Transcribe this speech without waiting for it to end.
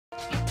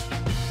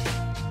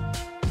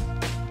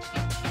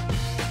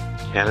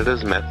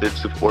Canada's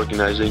methods of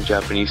organizing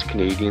Japanese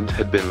Canadians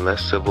had been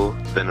less civil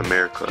than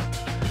America.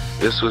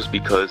 This was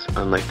because,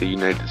 unlike the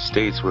United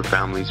States where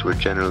families were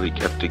generally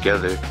kept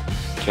together,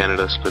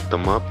 Canada split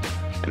them up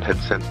and had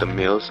sent the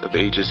males of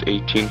ages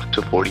 18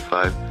 to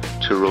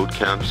 45 to road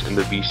camps in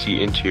the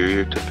BC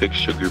interior to fix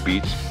sugar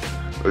beets,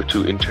 or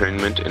to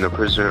internment in a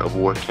prisoner of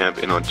war camp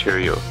in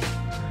Ontario.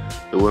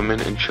 The women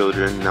and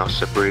children, now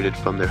separated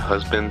from their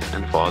husbands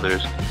and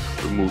fathers,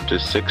 were moved to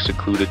 6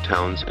 secluded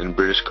towns in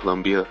British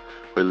Columbia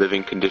where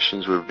living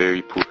conditions were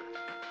very poor.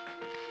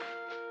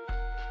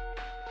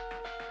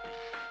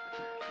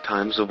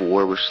 Times of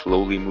war were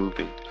slowly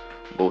moving.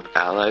 Both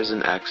Allies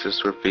and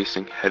Axis were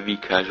facing heavy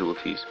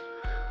casualties,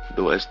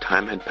 though as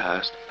time had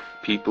passed,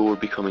 people were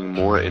becoming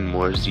more and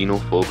more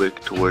xenophobic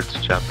towards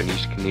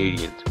Japanese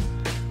Canadians.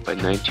 By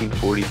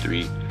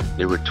 1943,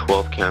 there were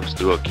 12 camps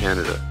throughout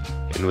Canada,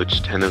 in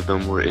which 10 of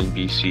them were in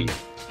BC.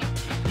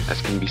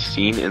 As can be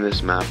seen in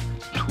this map,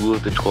 2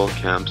 of the 12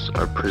 camps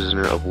are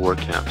prisoner of war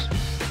camps.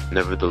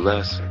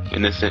 Nevertheless,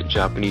 innocent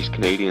Japanese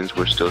Canadians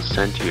were still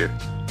sent here,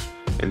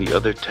 and the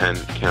other 10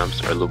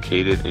 camps are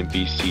located in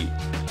BC,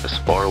 as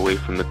far away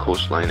from the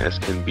coastline as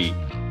can be.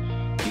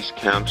 These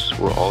camps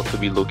were all to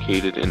be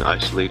located in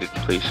isolated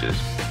places.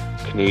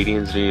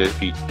 Canadians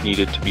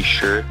needed to be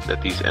sure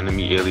that these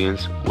enemy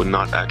aliens would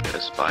not act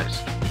as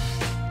spies.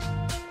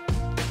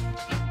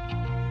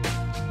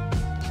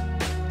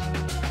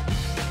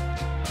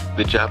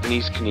 The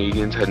Japanese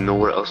Canadians had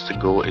nowhere else to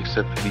go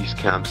except for these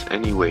camps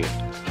anyway.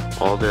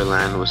 All their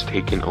land was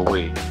taken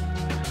away.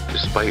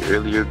 Despite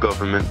earlier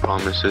government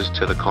promises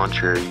to the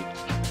contrary,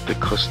 the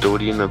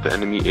custodian of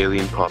enemy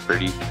alien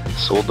property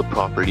sold the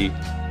property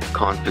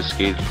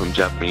confiscated from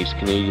Japanese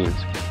Canadians.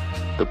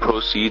 The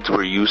proceeds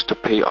were used to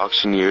pay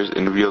auctioneers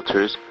and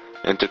realtors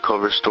and to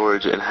cover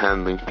storage and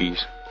handling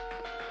fees.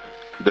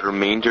 The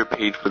remainder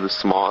paid for the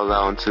small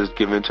allowances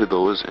given to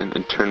those in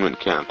internment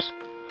camps.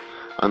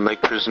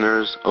 Unlike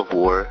prisoners of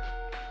war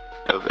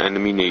of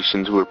enemy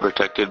nations who were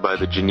protected by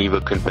the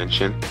Geneva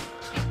Convention,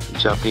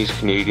 Japanese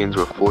Canadians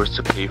were forced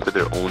to pay for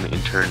their own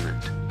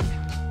internment.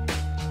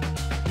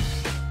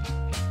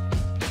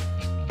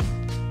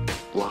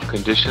 While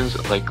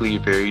conditions likely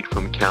varied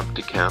from camp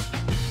to camp,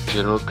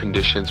 general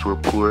conditions were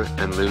poor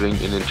and living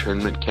in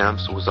internment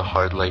camps was a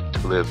hard life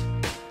to live.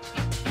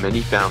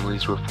 Many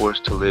families were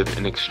forced to live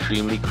in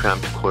extremely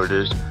cramped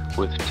quarters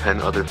with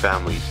 10 other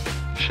families,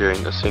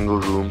 sharing a single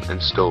room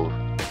and stove.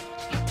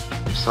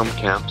 Some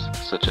camps,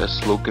 such as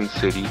Slocum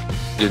City,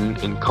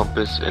 didn't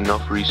encompass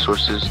enough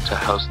resources to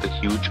house the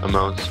huge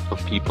amounts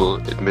of people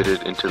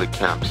admitted into the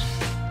camps.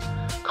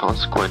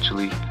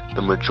 Consequently,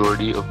 the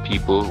majority of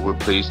people were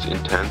placed in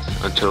tents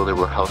until there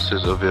were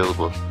houses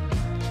available.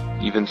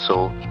 Even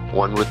so,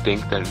 one would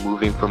think that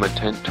moving from a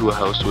tent to a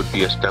house would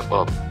be a step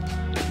up,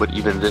 but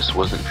even this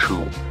wasn't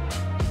true.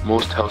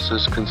 Most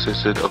houses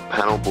consisted of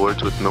panel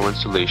boards with no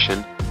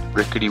insulation,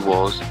 rickety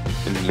walls,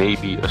 and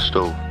maybe a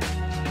stove.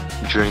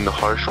 During the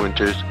harsh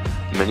winters,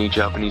 many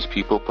Japanese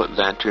people put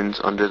lanterns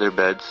under their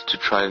beds to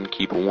try and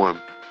keep warm.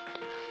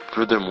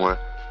 Furthermore,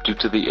 due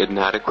to the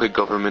inadequate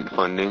government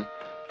funding,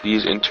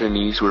 these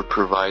internees were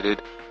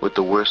provided with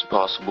the worst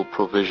possible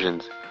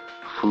provisions.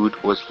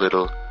 Food was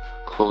little,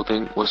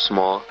 clothing was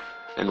small,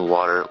 and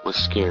water was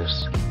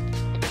scarce.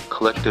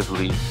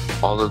 Collectively,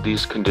 all of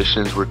these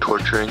conditions were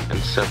torturing and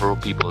several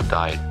people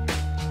died.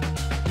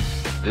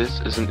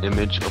 This is an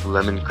image of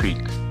Lemon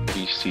Creek,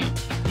 BC,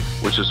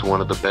 which was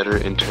one of the better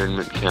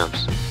internment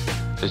camps.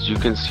 As you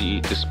can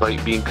see,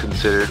 despite being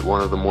considered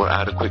one of the more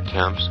adequate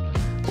camps,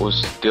 it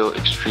was still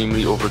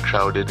extremely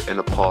overcrowded and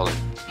appalling.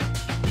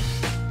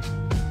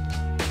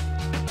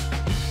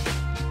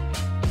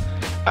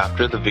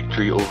 After the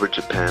victory over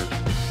Japan,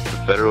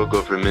 the federal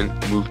government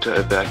moved to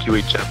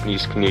evacuate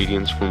Japanese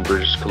Canadians from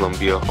British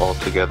Columbia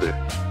altogether.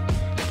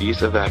 These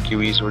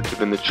evacuees were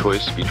given the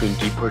choice between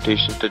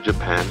deportation to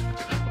Japan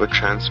or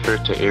transfer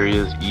to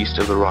areas east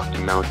of the Rocky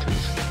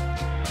Mountains.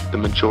 The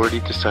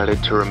majority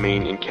decided to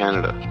remain in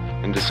Canada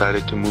and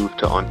decided to move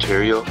to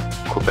Ontario,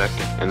 Quebec,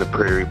 and the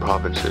Prairie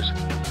provinces.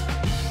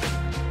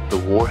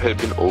 The war had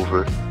been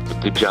over,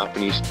 but the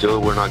Japanese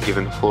still were not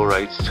given full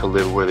rights to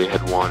live where they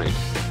had wanted.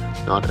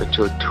 Not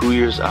until 2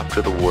 years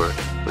after the war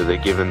were they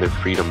given their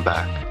freedom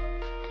back.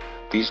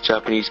 These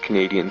Japanese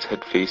Canadians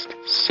had faced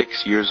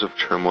 6 years of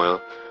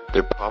turmoil,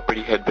 their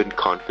property had been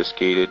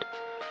confiscated,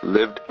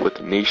 lived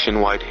with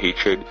nationwide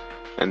hatred,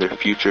 and their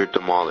future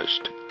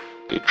demolished.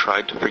 They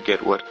tried to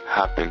forget what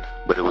happened,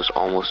 but it was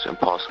almost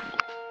impossible.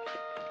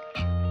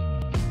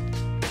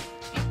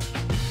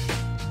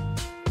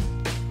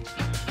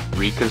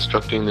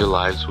 Reconstructing their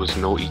lives was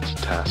no easy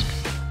task,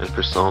 and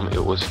for some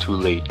it was too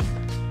late.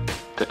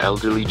 The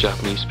elderly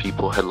Japanese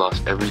people had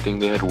lost everything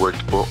they had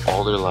worked for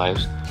all their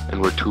lives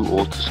and were too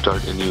old to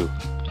start anew,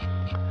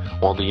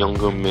 while the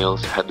younger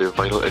males had their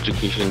vital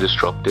education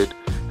disrupted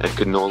and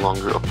could no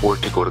longer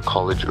afford to go to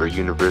college or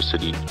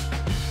university.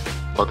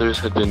 Others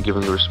had been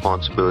given the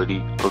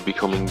responsibility of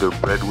becoming the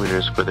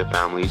breadwinners for their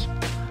families,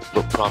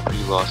 but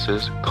property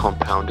losses,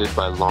 compounded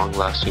by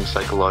long-lasting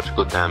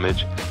psychological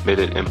damage, made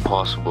it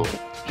impossible.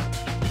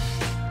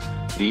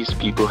 These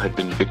people had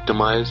been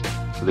victimized,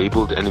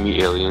 labeled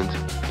enemy aliens,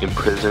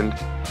 imprisoned,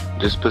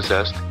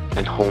 dispossessed,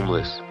 and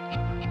homeless.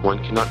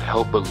 One cannot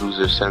help but lose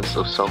their sense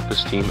of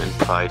self-esteem and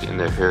pride in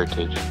their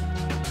heritage.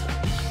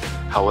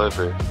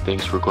 However,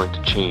 things were going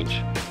to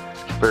change.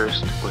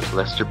 First, with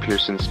Lester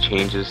Pearson's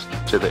changes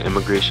to the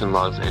immigration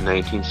laws in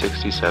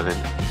 1967,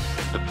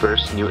 the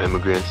first new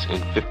immigrants in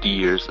 50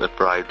 years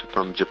arrived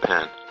from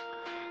Japan.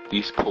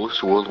 These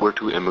post-World War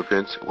II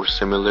immigrants were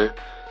similar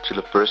to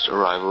the first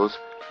arrivals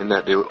in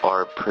that they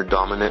are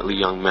predominantly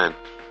young men.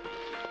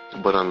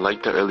 But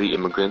unlike the early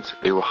immigrants,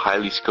 they were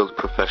highly skilled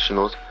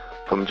professionals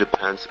from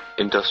Japan's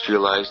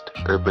industrialized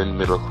urban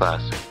middle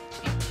class.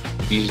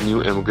 These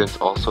new immigrants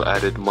also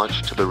added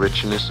much to the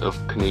richness of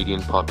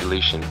Canadian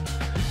population,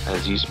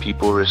 as these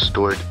people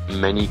restored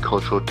many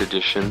cultural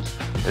traditions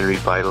and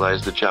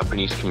revitalized the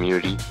Japanese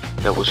community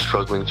that was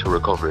struggling to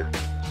recover.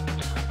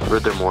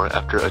 Furthermore,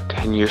 after a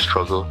 10-year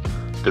struggle,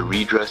 the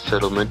redress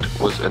settlement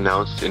was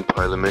announced in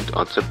Parliament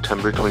on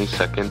September 22,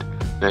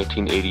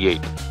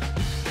 1988.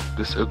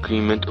 This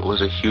agreement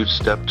was a huge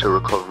step to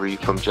recovery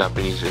from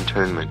Japanese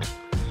internment.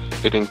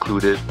 It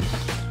included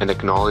an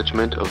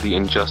acknowledgement of the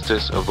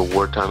injustice of the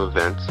wartime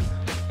events,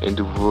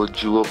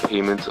 individual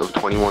payments of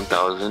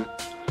 $21,000,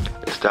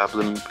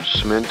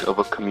 establishment of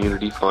a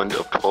community fund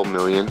of $12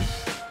 million,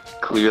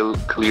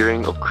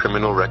 clearing of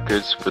criminal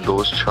records for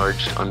those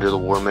charged under the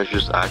War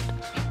Measures Act,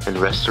 and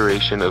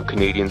restoration of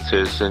Canadian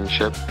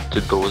citizenship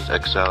to those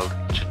exiled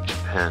to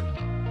Japan.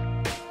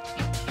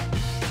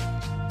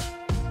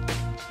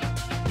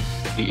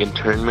 The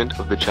internment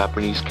of the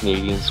Japanese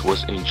Canadians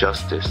was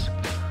injustice.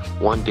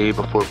 One day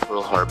before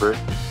Pearl Harbor,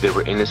 they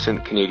were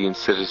innocent Canadian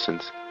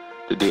citizens.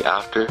 The day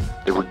after,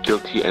 they were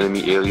guilty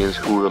enemy aliens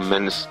who were a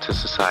menace to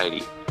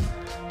society.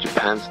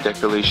 Japan's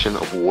declaration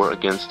of war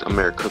against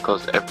America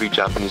caused every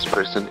Japanese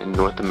person in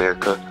North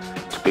America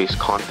to face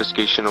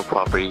confiscation of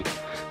property,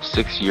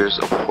 6 years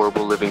of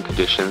horrible living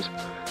conditions,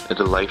 and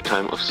a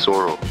lifetime of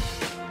sorrow.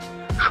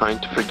 Trying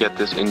to forget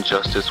this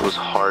injustice was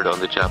hard on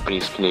the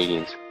Japanese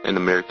Canadians and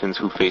Americans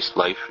who faced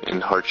life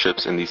and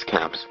hardships in these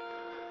camps.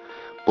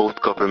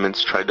 Both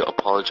governments tried to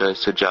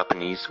apologize to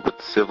Japanese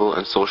with civil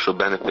and social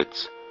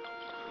benefits,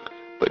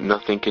 but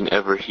nothing can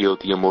ever heal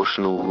the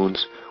emotional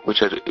wounds which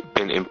had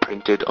been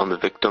imprinted on the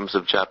victims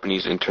of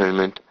Japanese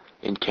internment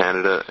in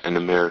Canada and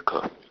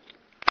America.